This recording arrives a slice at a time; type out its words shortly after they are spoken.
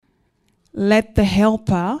let the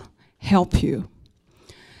helper help you.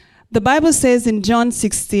 The Bible says in John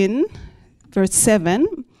 16, verse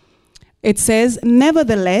 7, it says,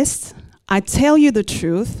 "Nevertheless, I tell you the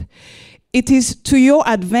truth, it is to your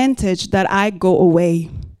advantage that I go away.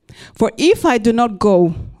 For if I do not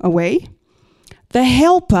go away, the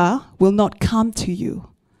helper will not come to you.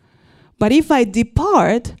 But if I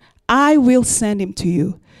depart, I will send him to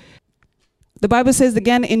you." The Bible says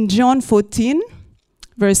again in John 14,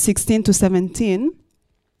 verse 16 to 17,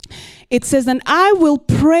 it says, "And I will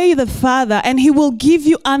pray the Father, and he will give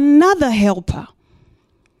you another helper,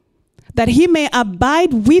 that he may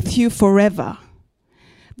abide with you forever.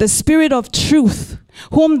 The Spirit of truth,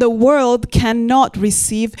 whom the world cannot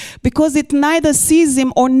receive, because it neither sees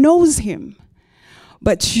him or knows him.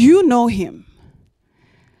 But you know him,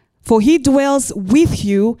 for he dwells with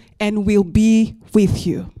you and will be with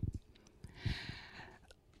you."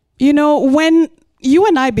 You know, when you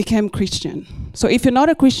and I became Christian, so if you're not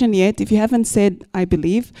a Christian yet, if you haven't said, "I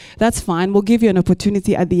believe," that's fine. We'll give you an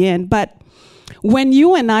opportunity at the end. But when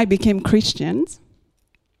you and I became Christians,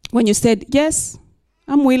 when you said, "Yes,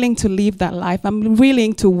 I'm willing to live that life. I'm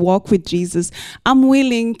willing to walk with Jesus. I'm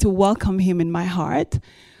willing to welcome him in my heart,"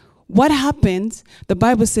 what happened? The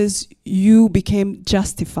Bible says you became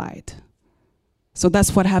justified. So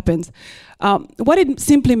that's what happens. What it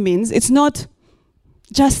simply means, it's not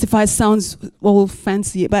justified, sounds all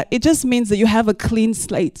fancy, but it just means that you have a clean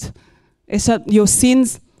slate. It's your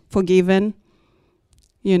sins forgiven.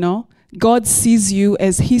 You know, God sees you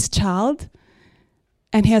as his child,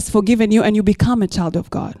 and he has forgiven you, and you become a child of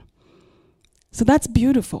God. So that's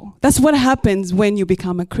beautiful. That's what happens when you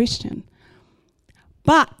become a Christian.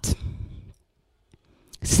 But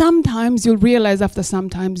sometimes you'll realize after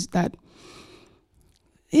sometimes that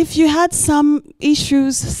if you had some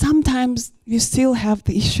issues, sometimes you still have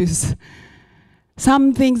the issues.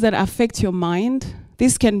 Some things that affect your mind.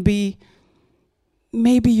 This can be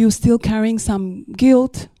maybe you're still carrying some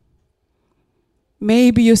guilt.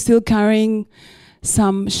 Maybe you're still carrying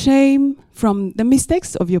some shame from the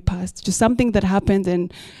mistakes of your past, just something that happened,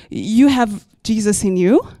 and you have Jesus in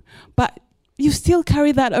you, but you still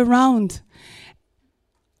carry that around.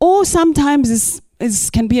 Or sometimes it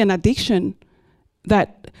can be an addiction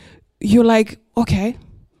that you're like, okay,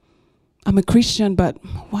 I'm a Christian, but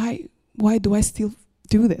why do I still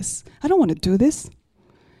do this? I don't want to do this.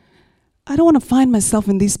 I don't want to find myself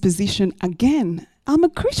in this position again. I'm a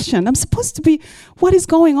Christian. I'm supposed to be, what is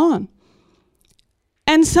going on?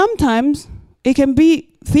 And sometimes it can be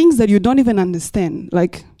things that you don't even understand.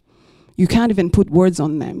 Like, you can't even put words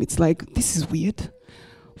on them. It's like, this is weird.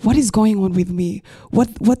 What is going on with me?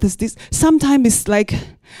 What does this? Sometimes it's like,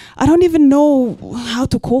 I don't even know how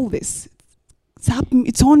to call this.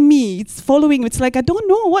 It's on me. It's following. It's like, I don't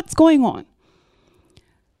know what's going on.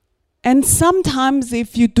 And sometimes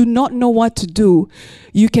if you do not know what to do,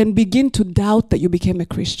 you can begin to doubt that you became a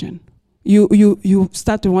Christian. You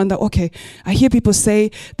start to wonder, okay, I hear people say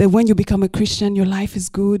that when you become a Christian, your life is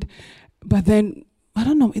good. But then, I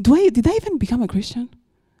don't know, did I even become a Christian?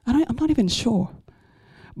 I'm not even sure.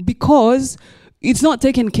 Because it's not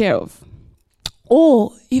taken care of.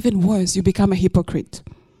 Or even worse, you become a hypocrite.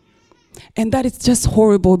 And that is just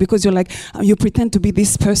horrible, because you're like, you pretend to be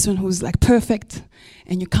this person who's like perfect,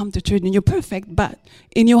 and you come to church and you're perfect, but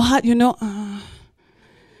in your heart, you know,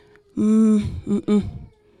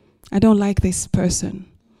 I don't like this person.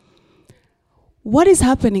 What is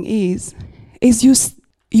happening is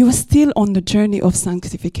you are still on the journey of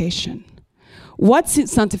sanctification. What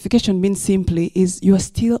sanctification means simply is you are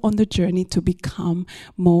still on the journey to become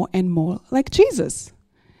more and more like Jesus.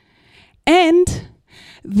 And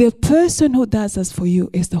the person who does this for you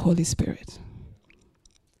is the Holy Spirit.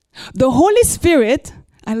 The Holy Spirit,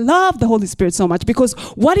 I love the Holy Spirit so much, because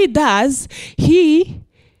what he does, he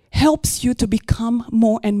helps you to become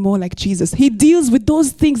more and more like Jesus. He deals with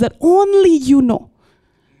those things that only you know.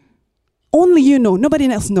 Only you know. Nobody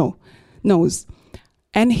else knows.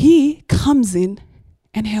 And he comes in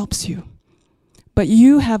and helps you. But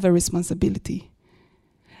you have a responsibility.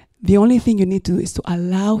 The only thing you need to do is to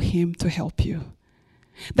allow him to help you.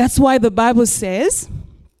 That's why the Bible says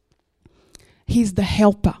he's the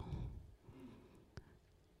helper.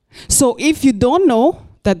 So if you don't know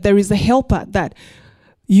that there is a helper that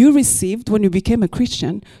you received when you became a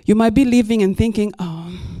Christian, you might be living and thinking,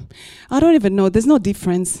 I don't even know. There's no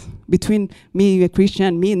difference between me, a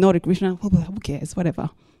Christian, me, not a Christian. Who cares?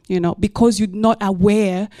 Whatever. Because you're not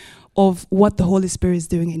aware of what the Holy Spirit is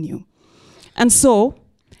doing in you. And so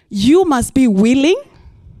you must be willing.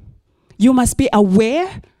 You must be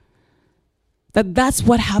aware that that's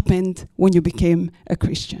what happened when you became a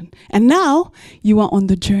Christian. And now you are on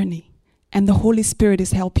the journey. and the Holy Spirit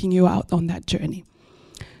is helping you out on that journey.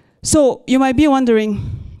 So you might be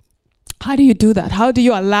wondering, how do you do that? How do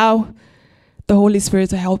you allow the Holy Spirit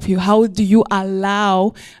to help you? How do you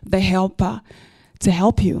allow the helper to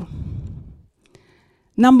help you?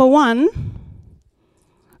 Number one,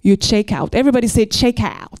 you check out. Everybody say check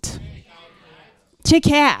out.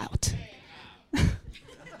 Check out.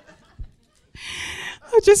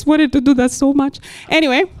 I just wanted to do that so much.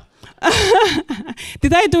 Anyway,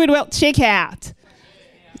 did I do it well? Check out.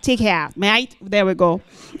 Check out, mate. There we go.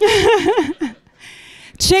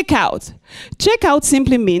 Check out. Check out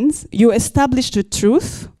simply means you establish the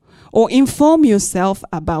truth or inform yourself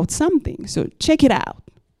about something. So check it out,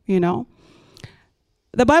 you know.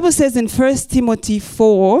 The Bible says in 1 Timothy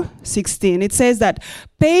 4:16, it says that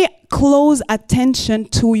pay close attention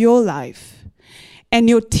to your life and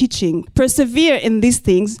your teaching. Persevere in these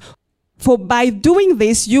things, for by doing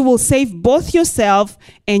this, you will save both yourself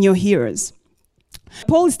and your hearers.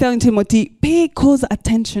 Paul is telling Timothy, pay close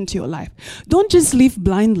attention to your life. Don't just live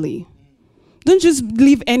blindly. Don't just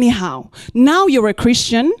live anyhow. Now you're a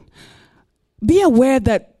Christian. Be aware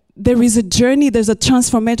that there is a journey, there's a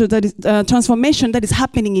transformation that is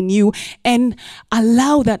happening in you, and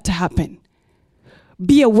allow that to happen.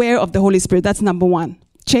 Be aware of the Holy Spirit. That's number one.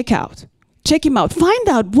 Check out. Check him out. Find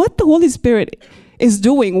out what the Holy Spirit is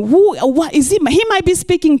doing. What is he? He might be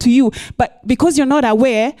speaking to you, but because you're not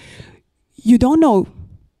aware, you don't know.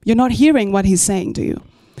 You're not hearing what he's saying to you.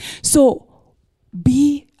 So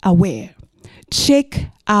be aware.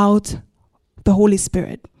 Check out the Holy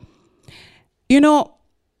Spirit. You know,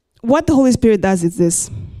 what the Holy Spirit does is this.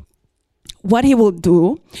 What he will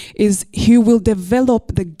do is he will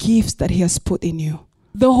develop the gifts that he has put in you.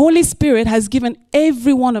 The Holy Spirit has given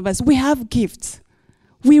every one of us. We have gifts.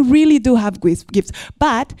 We really do have gifts.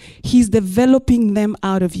 But he's developing them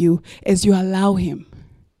out of you as you allow him.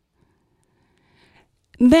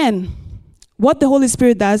 Then, what the Holy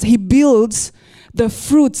Spirit does, he builds the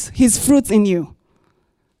fruits, his fruits in you.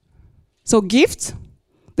 So gifts,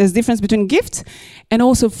 there's difference between gifts and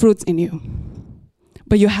also fruits in you.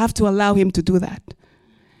 But you have to allow him to do that.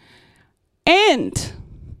 And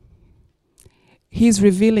he's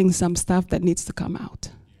revealing some stuff that needs to come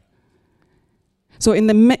out. So in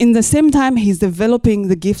the same time he's developing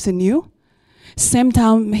the gifts in you, same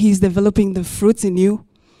time he's developing the fruits in you,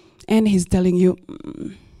 and he's telling you,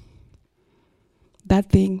 that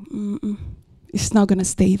thing, it's not going to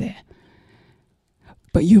stay there.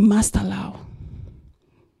 But you must allow.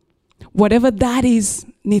 Whatever that is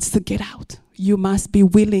needs to get out. You must be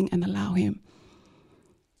willing and allow him.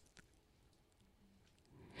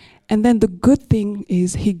 And then the good thing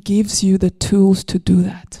is he gives you the tools to do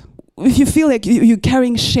that. If you feel like you're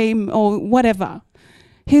carrying shame or whatever,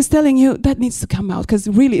 he's telling you that needs to come out, because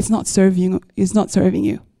really it's not serving you.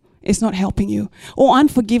 It's not helping you. Or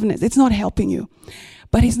unforgiveness, it's not helping you.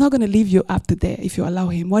 But he's not going to leave you up to there if you allow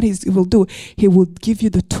him. What he will do, he will give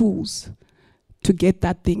you the tools to get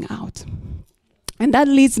that thing out. And that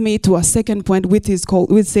leads me to a second point, which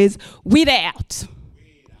says, weed out.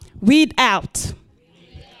 Weed out.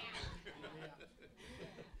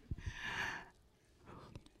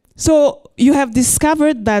 So you have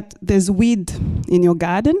discovered that there's weed in your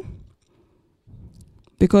garden,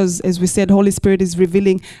 because as we said, Holy Spirit is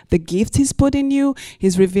revealing the gift he's put in you.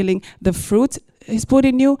 He's revealing the fruit he's put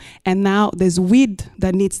in you. And now there's weed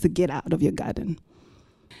that needs to get out of your garden.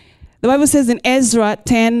 The Bible says in Ezra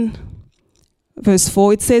 10, verse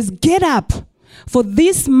 4, it says, get up, for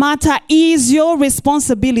this matter is your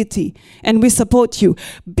responsibility, and we support you.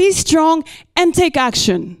 Be strong and take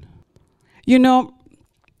action. You know,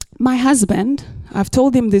 my husband, I've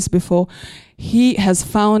told him this before, he has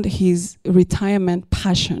found his retirement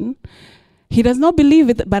passion. He does not believe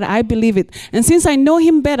it, but I believe it. And since I know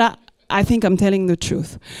him better, I think I'm telling the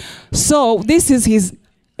truth. So this is his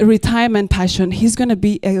retirement passion. He's going to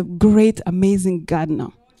be a great, amazing gardener.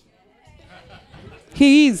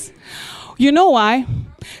 He is. You know why?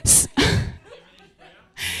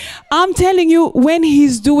 I'm telling you, when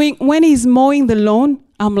he's mowing the lawn,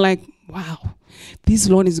 I'm like, wow, this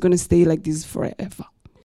lawn is going to stay like this forever.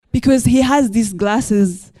 Because he has these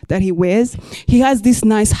glasses that he wears. He has this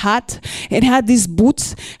nice hat. It had these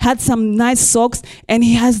boots, had some nice socks, and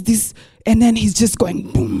he has this, and then he's just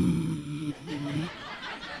going boom.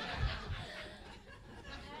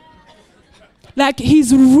 Like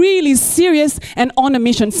he's really serious and on a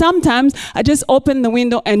mission. Sometimes I just open the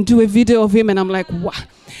window and do a video of him, and I'm like, wow.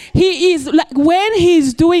 He is, like, when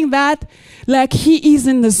he's doing that, like he is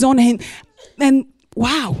in the zone, and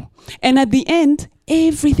wow. And at the end,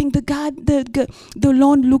 everything. The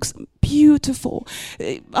lawn looks beautiful.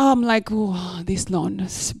 I'm like, oh, this lawn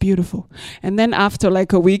is beautiful. And then after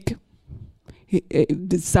like a week,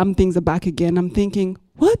 some things are back again. I'm thinking,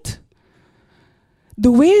 what?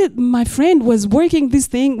 The way my friend was working this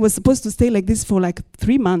thing was supposed to stay like this for like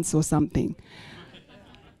 3 months or something.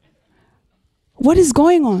 What is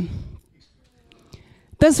going on?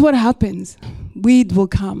 That's what happens. Weed will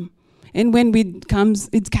come. And when weed comes,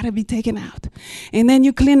 it's got to be taken out. And then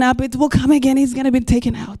you clean up, it will come again, it's going to be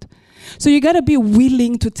taken out. So you got to be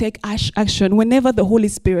willing to take action whenever the Holy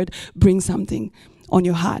Spirit brings something on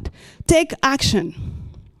your heart. Take action.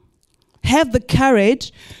 Have the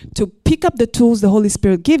courage to pick up the tools the Holy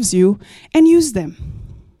Spirit gives you and use them.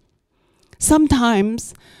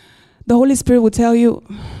 Sometimes the Holy Spirit will tell you,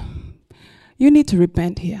 you need to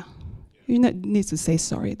repent here. You need to say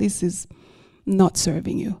sorry. This is not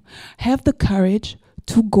serving you. Have the courage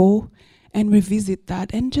to go and revisit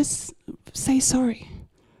that and just say sorry.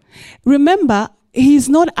 Remember, he's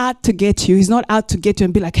not out to get you. He's not out to get you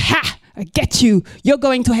and be like, ha, I get you. You're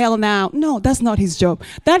going to hell now. No, that's not his job.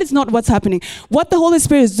 That is not what's happening. What the Holy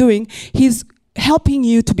Spirit is doing, he's helping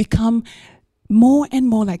you to become more and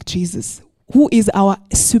more like Jesus, who is our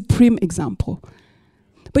supreme example.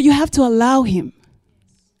 But you have to allow him.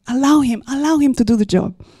 Allow him to do the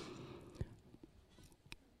job.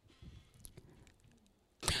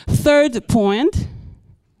 Third point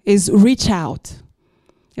is reach out.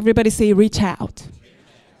 Everybody say reach out.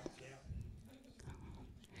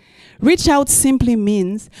 Reach out simply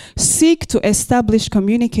means seek to establish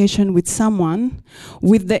communication with someone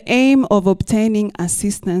with the aim of obtaining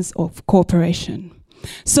assistance or cooperation.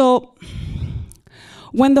 So,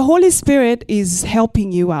 when the Holy Spirit is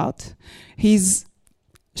helping you out, he's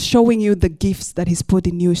showing you the gifts that he's put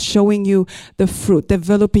in you, showing you the fruit,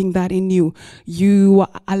 developing that in you. You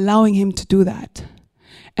are allowing him to do that.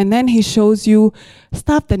 And then he shows you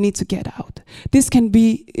stuff that needs to get out. This can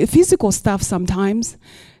be physical stuff sometimes,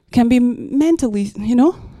 can be mentally,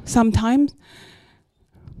 sometimes.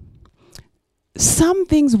 Some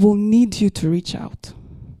things will need you to reach out.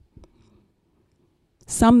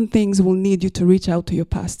 Some things will need you to reach out to your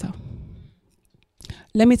pastor.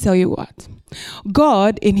 Let me tell you what.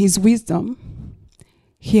 God, in his wisdom,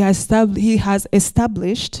 he has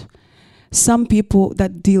established some people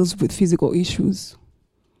that deals with physical issues.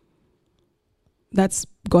 That's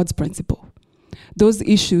God's principle. Those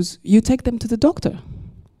issues, you take them to the doctor.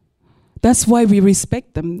 That's why we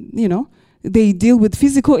respect them, They deal with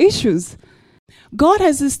physical issues. God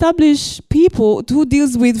has established people who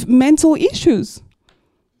deals with mental issues.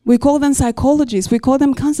 We call them psychologists. We call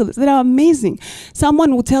them counselors. They are amazing.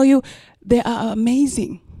 Someone will tell you they are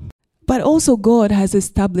amazing. But also God has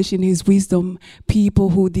established in his wisdom people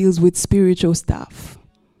who deals with spiritual stuff.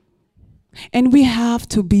 And we have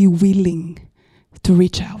to be willing to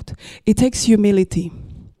reach out. It takes humility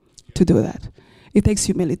to do that. It takes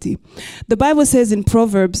humility. The Bible says in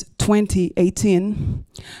Proverbs 20:18,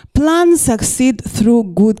 plans succeed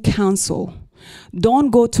through good counsel. Don't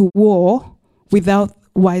go to war without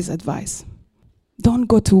wise advice. Don't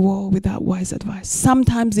go to war without wise advice.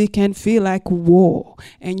 Sometimes it can feel like war,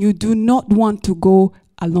 and you do not want to go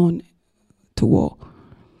alone to war.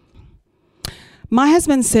 My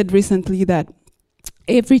husband said recently that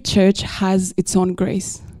every church has its own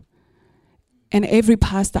grace, and every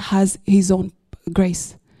pastor has his own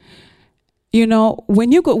grace.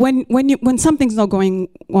 When something's not going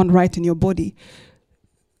on right in your body,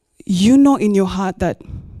 in your heart that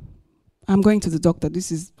I'm going to the doctor.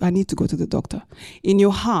 I need to go to the doctor. In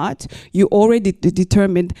your heart, you already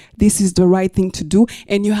determined this is the right thing to do,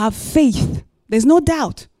 and you have faith. There's no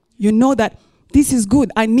doubt. You know that this is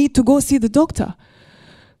good. I need to go see the doctor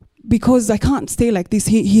because I can't stay like this.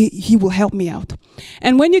 He will help me out.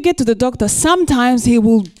 And when you get to the doctor, sometimes he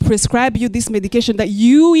will prescribe you this medication that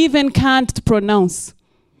you even can't pronounce.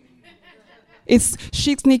 It's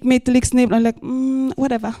Shixnik, Metlixnib. I'm like,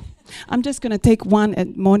 whatever. I'm just going to take one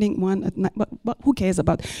at morning, one at night. But who cares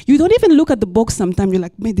about it? You don't even look at the box sometimes. You're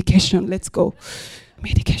like, medication, let's go.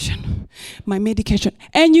 Medication. My medication.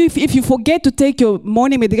 And if you forget to take your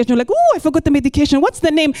morning medication, you're like, oh, I forgot the medication. What's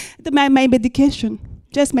the name? My medication.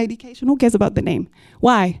 Just medication. Who cares about the name?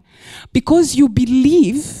 Why? Because you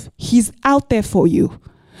believe he's out there for you.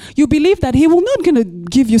 You believe that he will not going to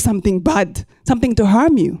give you something bad, something to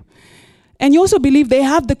harm you. And you also believe they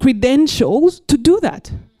have the credentials to do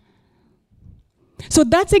that. So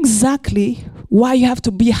that's exactly why you have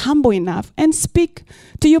to be humble enough and speak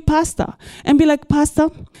to your pastor and be like, Pastor,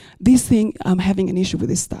 this thing, I'm having an issue with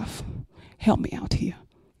this stuff. Help me out here.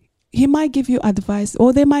 He might give you advice,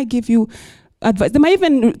 or they might give you advice. They might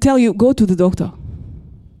even tell you, go to the doctor.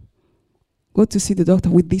 go to see the doctor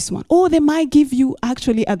with this one. Or they might give you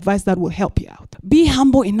actually advice that will help you out. Be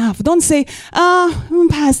humble enough. Don't say,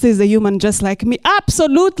 pastor is a human just like me.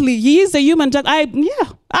 Absolutely. He is a human.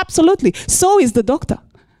 Absolutely. So is the doctor.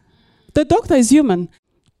 The doctor is human.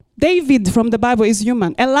 David from the Bible is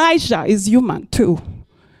human. Elijah is human too.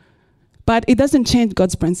 But it doesn't change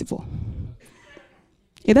God's principle.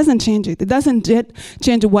 It doesn't change it. It doesn't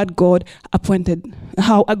change what God appointed,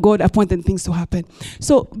 how God appointed things to happen.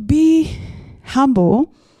 So be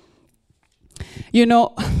humble. You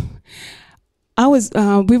know,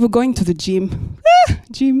 we were going to the gym.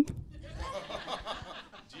 Gym. Gym,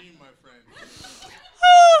 my friend.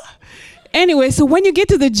 Anyway, so when you get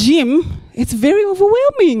to the gym, it's very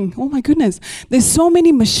overwhelming. Oh my goodness. There's so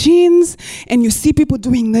many machines and you see people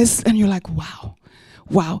doing this and you're like, wow.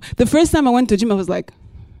 The first time I went to the gym, I was like,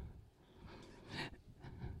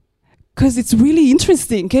 because it's really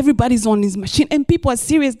interesting. Everybody's on this machine and people are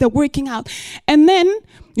serious. They're working out. And then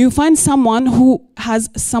you find someone who has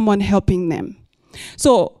someone helping them.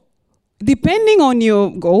 So depending on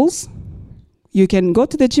your goals, you can go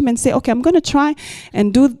to the gym and say, okay, I'm going to try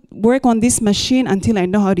and do work on this machine until I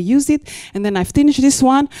know how to use it. And then I finish this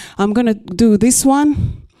one. I'm going to do this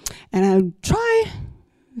one. And I'll try,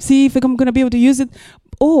 see if I'm going to be able to use it.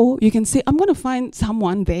 Or you can say, I'm going to find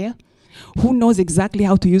someone there who knows exactly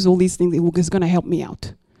how to use all these things, who is going to help me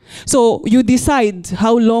out. So you decide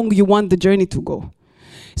how long you want the journey to go.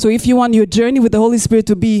 So if you want your journey with the Holy Spirit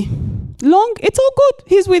to be long, it's all good.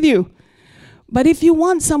 He's with you. But if you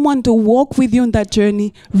want someone to walk with you on that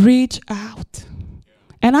journey, reach out.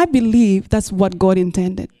 And I believe that's what God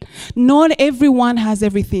intended. Not everyone has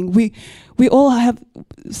everything. We all have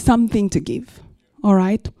something to give. All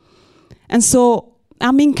right? And so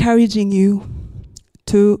I'm encouraging you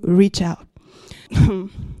to reach out.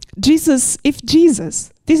 This is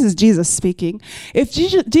Jesus speaking, if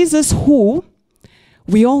Jesus, who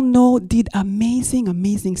we all know did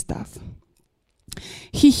amazing stuff.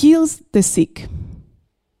 He heals the sick.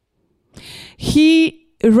 He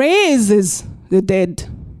raises the dead.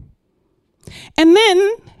 And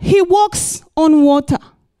then he walks on water.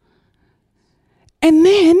 And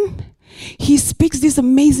then he speaks this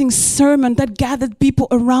amazing sermon that gathered people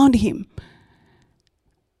around him.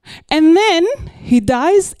 And then he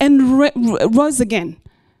dies and rose again.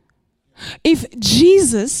 If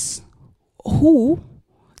Jesus, who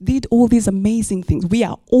did all these amazing things, we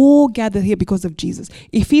are all gathered here because of Jesus.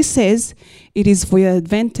 If he says, it is for your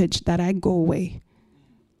advantage that I go away.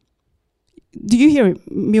 Do you hear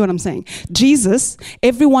me what I'm saying? Jesus,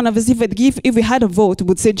 every one of us, if we had a vote,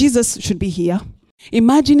 would say Jesus should be here.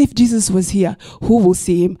 Imagine if Jesus was here, who will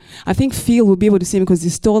see him? I think Phil will be able to see him because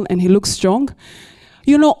he's tall and he looks strong.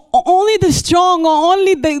 You know, only the strong or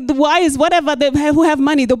only the wise, whatever, who have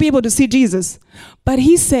money, they'll be able to see Jesus. But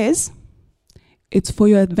he says, it's for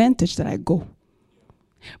your advantage that I go.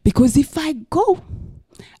 Because if I go,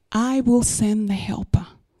 I will send the helper.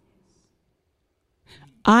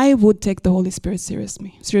 I would take the Holy Spirit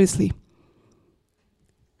seriously.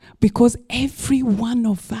 Because every one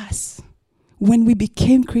of us, when we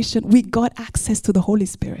became Christian, we got access to the Holy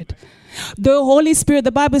Spirit. The Holy Spirit,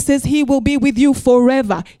 the Bible says, he will be with you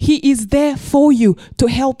forever. He is there for you to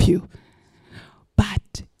help you.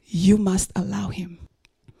 But you must allow him.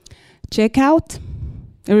 Check out.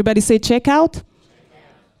 Everybody say check out.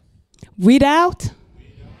 Weed out.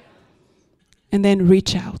 And then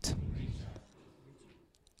reach out.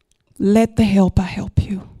 Let the helper help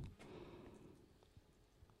you.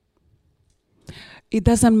 It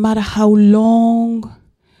doesn't matter how long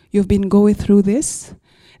you've been going through this.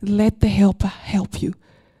 Let the helper help you.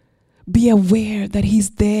 Be aware that he's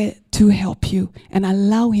there to help you and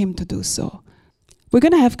allow him to do so. We're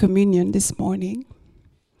going to have communion this morning.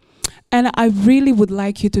 And I really would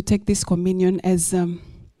like you to take this communion as a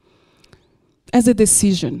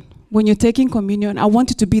decision. When you're taking communion, I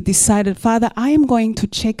want it to be decided, Father, I am going to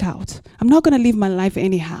check out. I'm not going to live my life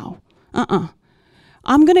anyhow.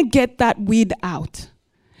 I'm going to get that weed out.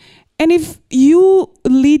 And if you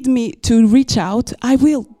lead me to reach out, I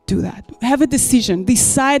will do that. Have a decision.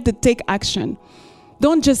 Decide to take action.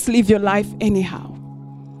 Don't just live your life anyhow.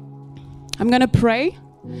 I'm going to pray.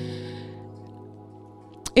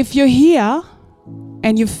 If you're here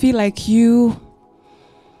and you feel like you've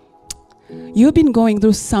been going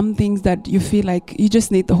through some things that you feel like you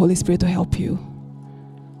just need the Holy Spirit to help you.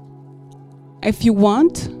 If you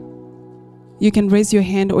want, you can raise your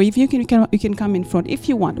hand, or if you can come in front. If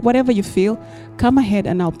you want, whatever you feel, come ahead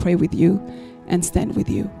and I'll pray with you and stand with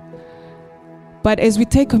you. But as we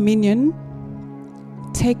take communion,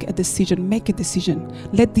 take a decision, make a decision.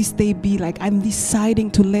 Let this day be like, I'm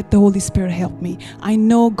deciding to let the Holy Spirit help me. I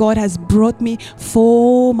know God has brought me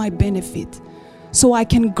for my benefit, so I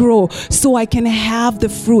can grow, so I can have the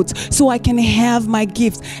fruits, so I can have my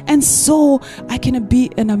gifts, and so I can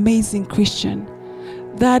be an amazing Christian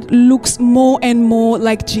that looks more and more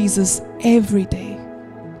like Jesus every day.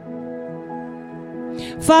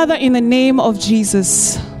 Father, in the name of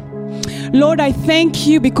Jesus, Lord, I thank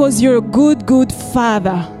you because you're a good, good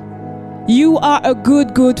Father. You are a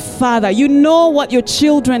good, good Father. You know what your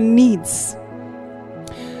children needs.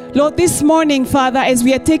 Lord, this morning, Father, as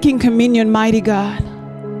we are taking communion, mighty God,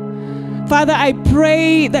 Father, I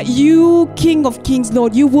pray that you, King of Kings,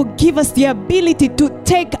 Lord, you will give us the ability to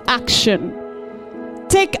take action.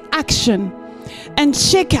 Take action and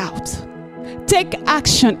check out. Take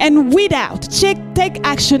action and weed out. Take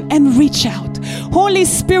action and reach out. Holy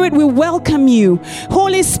Spirit, we welcome you.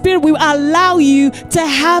 Holy Spirit, we allow you to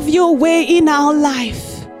have your way in our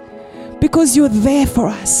life because you're there for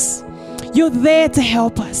us. You're there to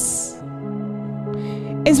help us.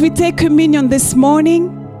 As we take communion this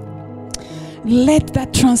morning, let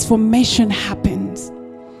that transformation happen.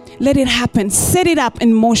 Let it happen. Set it up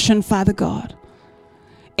in motion, Father God.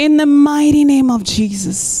 In the mighty name of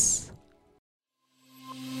Jesus.